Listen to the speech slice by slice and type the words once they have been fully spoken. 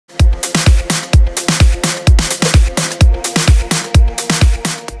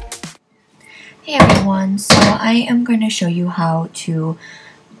I am going to show you how to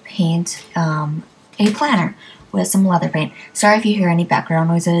paint a planner with some leather paint. Sorry if you hear any background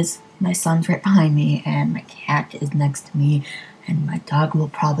noises. My son's right behind me and my cat is next to me and my dog will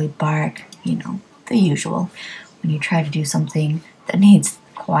probably bark. You know, the usual. When you try to do something that needs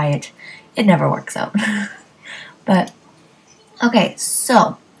quiet, it never works out. But, okay,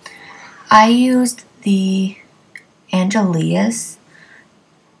 so I used the Angelus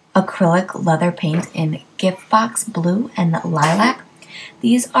acrylic leather paint in gift box blue and lilac.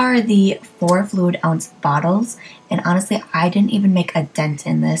 These are the 4 fluid ounce bottles, and honestly I didn't even make a dent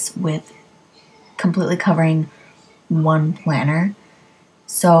in this with completely covering one planner,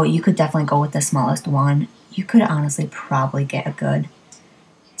 so you could definitely go with the smallest one. You could honestly probably get a good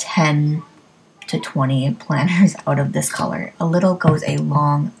 10 to 20 planners out of this color. A little goes a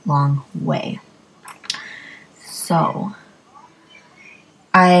long way. So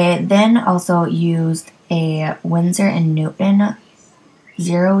I then also used a Winsor & Newton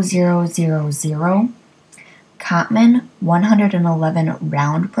 0000 Cotman 111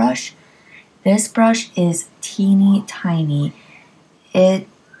 round brush. This brush is teeny tiny. It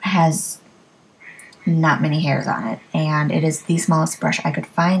has not many hairs on it, and it is the smallest brush I could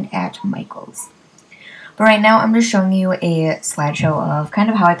find at Michael's. But right now I'm just showing you a slideshow of kind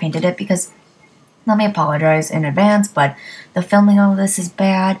of how I painted it, because let me apologize in advance, but the filming of this is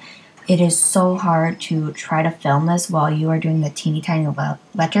bad. It is so hard to try to film this while you are doing the teeny tiny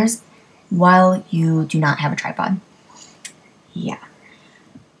letters while you do not have a tripod. Yeah.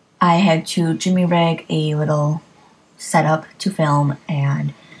 I had to jimmy rig a little setup to film,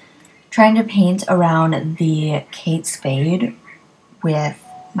 and trying to paint around the KATE Spade with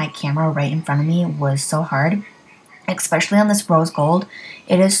my camera right in front of me was so hard. Especially on this rose gold,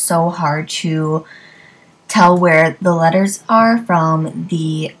 it is so hard to tell where the letters are from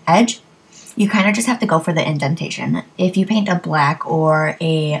the edge. You kind of just have to go for the indentation. If you paint a black or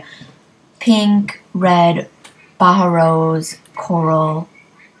a pink, red, Baja rose, coral,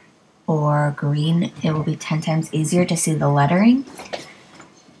 or green, it will be 10 times easier to see the lettering.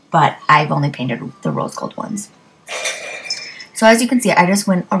 But I've only painted the rose gold ones. So as you can see, I just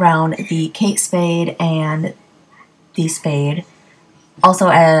went around the KATE Spade and the Spade, also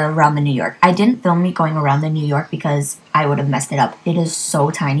around the New York. I didn't film me going around the New York because I would have messed it up. It is so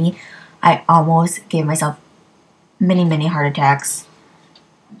tiny. I almost gave myself many heart attacks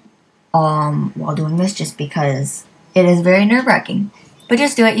while doing this, just because it is very nerve-wracking. But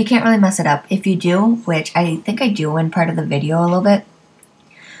just do it. You can't really mess it up. If you do, which I think I do in part of the video a little bit,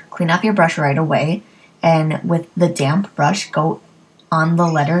 clean off your brush right away, and with the damp brush, go on the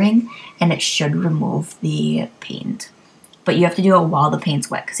lettering, and it should remove the paint. But you have to do it while the paint's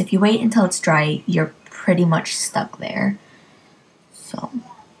wet, because if you wait until it's dry, you're pretty much stuck there. So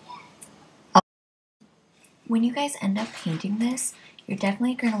when you guys end up painting this, you're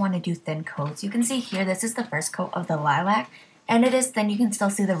definitely going to want to do thin coats. You can see here, this is the first coat of the lilac, and it is thin. You can still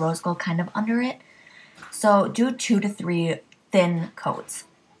see the rose gold kind of under it. So do 2 to 3 thin coats.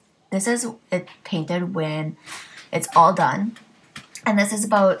 This is it painted when it's all done. And this is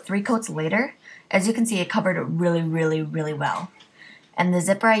about 3 coats later. As you can see, it covered it really well. And the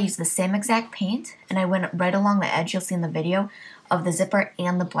zipper, I used the same exact paint, and I went right along the edge, you'll see in the video, of the zipper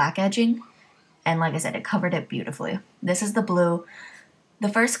and the black edging. And like I said, it covered it beautifully. This is the blue. The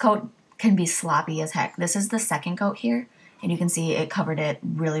first coat can be sloppy as heck. This is the second coat here, and you can see it covered it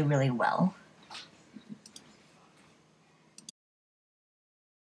really well.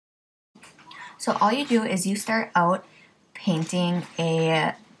 So all you do is you start out painting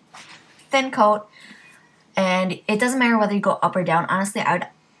a thin coat, and it doesn't matter whether you go up or down. Honestly, I would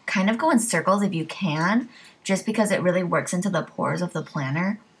kind of go in circles if you can, just because it really works into the pores of the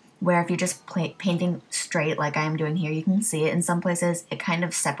planner, where if you're just painting straight like I am doing here, you can see it in some places. It kind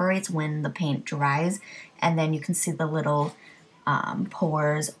of separates when the paint dries, and then you can see the little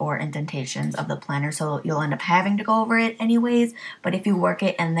pores or indentations of the planner, so you'll end up having to go over it anyways, but if you work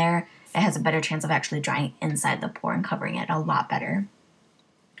it in there, it has a better chance of actually drying inside the pore and covering it a lot better.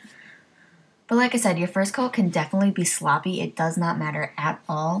 But like I said, your first coat can definitely be sloppy. It does not matter at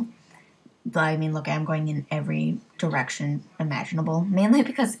all. I mean, look, I'm going in every direction imaginable, mainly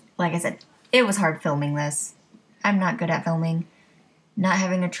because, like I said, it was hard filming this. I'm not good at filming. Not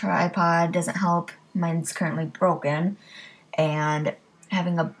having a tripod doesn't help. Mine's currently broken. And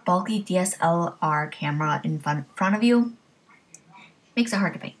having a bulky DSLR camera in front of you makes it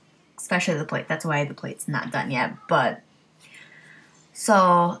hard to paint. Especially the plate. That's why the plate's not done yet. But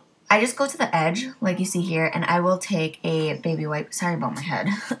so I just go to the edge like you see here, and I will take a baby wipe. Sorry about my head.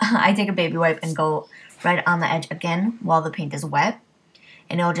 I take a baby wipe and go right on the edge again while the paint is wet,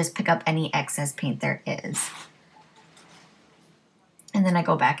 and it'll just pick up any excess paint there is. And then I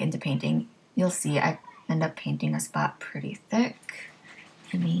go back into painting. You'll see I end up painting a spot pretty thick.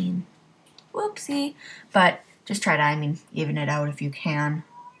 I mean, whoopsie. But just try to, even it out if you can.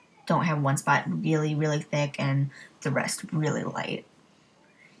 Don't have one spot really, really thick and the rest really light.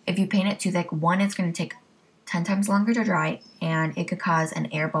 If you paint it too thick, one, it's going to take 10 times longer to dry, and it could cause an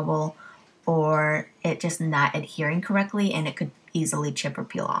air bubble or it just not adhering correctly, and it could easily chip or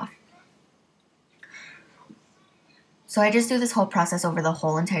peel off. So I just do this whole process over the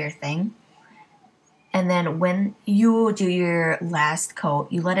whole entire thing. And then when you do your last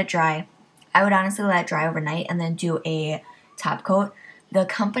coat, you let it dry. I would honestly let it dry overnight and then do a top coat. The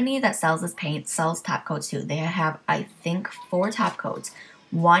company that sells this paint sells top coats too. They have, I think, 4 top coats.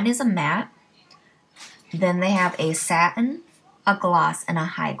 One is a matte, then they have a satin, a gloss, and a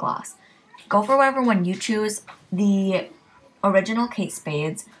high gloss. Go for whatever one you choose. The original KATE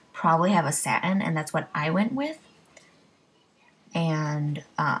Spades probably have a satin, and that's what I went with. And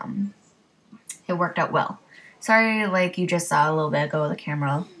it worked out well. Sorry, like you just saw a little bit ago, the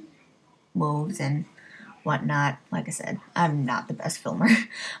camera moves and whatnot. Like I said, I'm not the best filmer.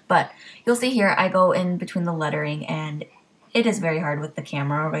 But you'll see here, I go in between the lettering, and it is very hard with the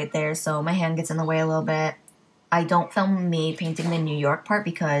camera right there, so my hand gets in the way a little bit. I don't film me painting the New York part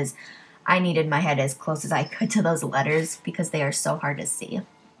because I needed my head as close as I could to those letters because they are so hard to see.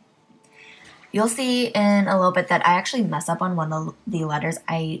 You'll see in a little bit that I actually mess up on one of the letters.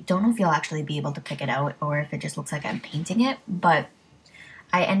 I don't know if you'll actually be able to pick it out or if it just looks like I'm painting it, but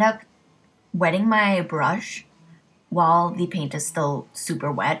I end up wetting my brush while the paint is still super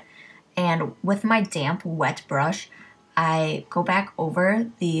wet, and with my damp, wet brush, I go back over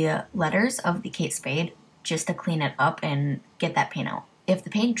the letters of the KATE Spade just to clean it up and get that paint out. If the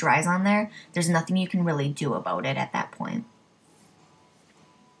paint dries on there, there's nothing you can really do about it at that point.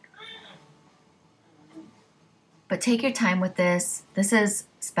 But take your time with this. This is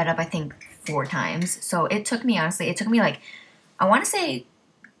sped up, I think, 4 times. So it took me, honestly, like, I want to say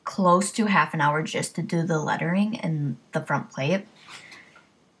close to half an hour just to do the lettering and the front plate.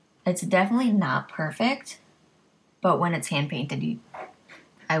 It's definitely not perfect, but when it's hand painted,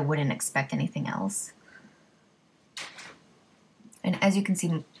 I wouldn't expect anything else. And as you can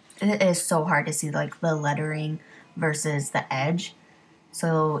see, it is so hard to see like the lettering versus the edge.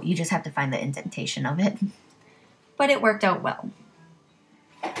 So you just have to find the indentation of it. But it worked out well.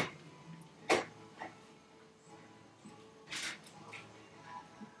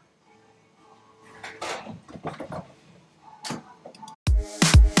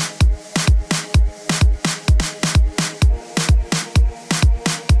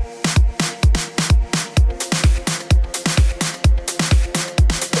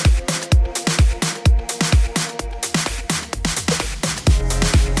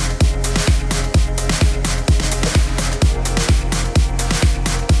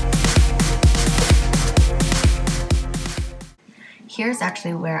 Here's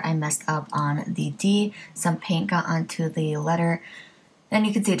actually where I messed up on the D. Some paint got onto the letter. Then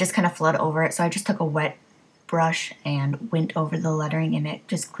you can see it just kind of flowed over it. So I just took a wet brush and went over the lettering and it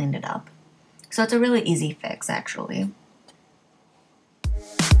just cleaned it up. So it's a really easy fix actually.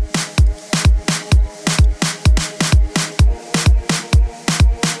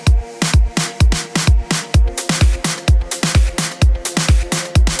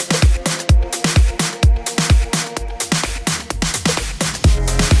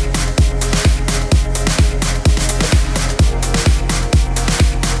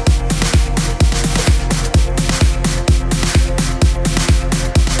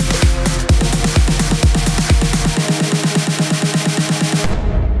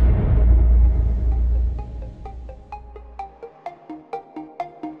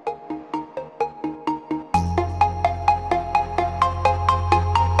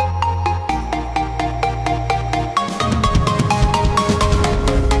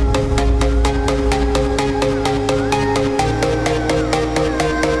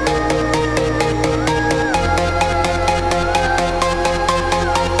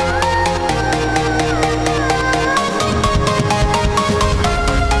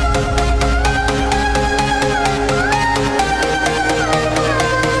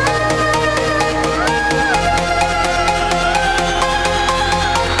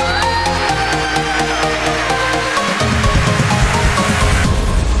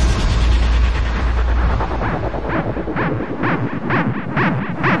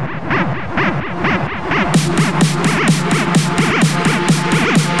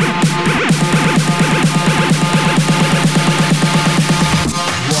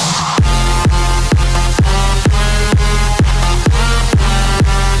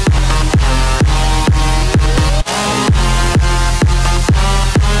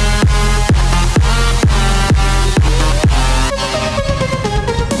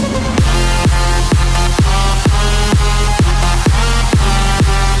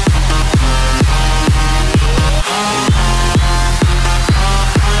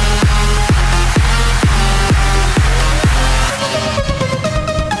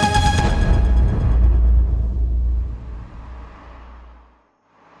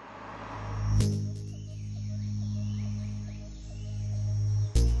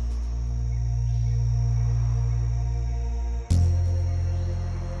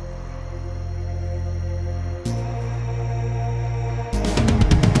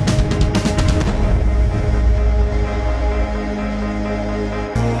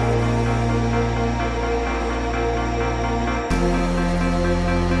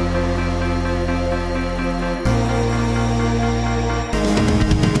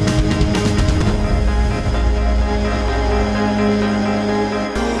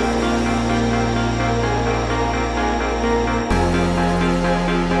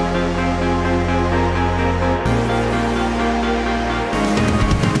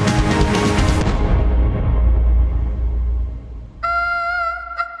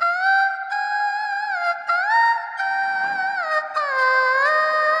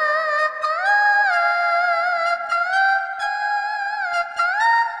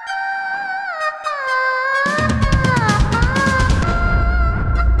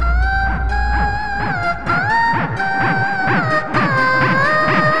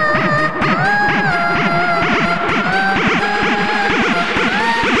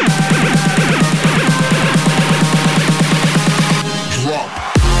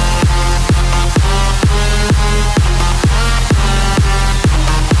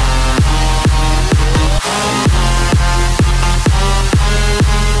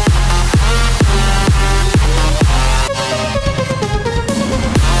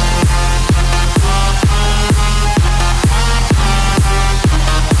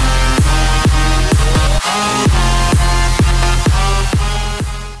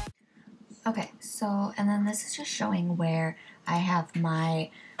 just showing where I have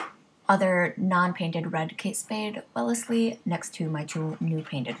my other non-painted red Kate Spade Wellesley next to my two new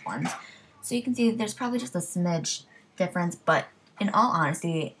painted ones. So you can see there's probably just a smidge difference, but in all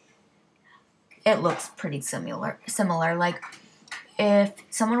honesty, it looks pretty similar. Like, if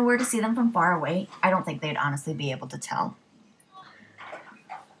someone were to see them from far away, I don't think they'd honestly be able to tell.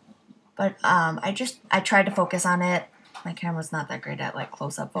 But I tried to focus on it. My camera's not that great at like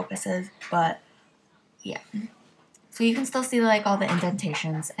close-up focuses, but yeah. So you can still see like all the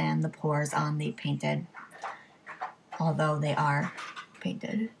indentations and the pores on the painted, although they are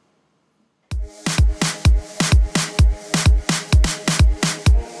painted.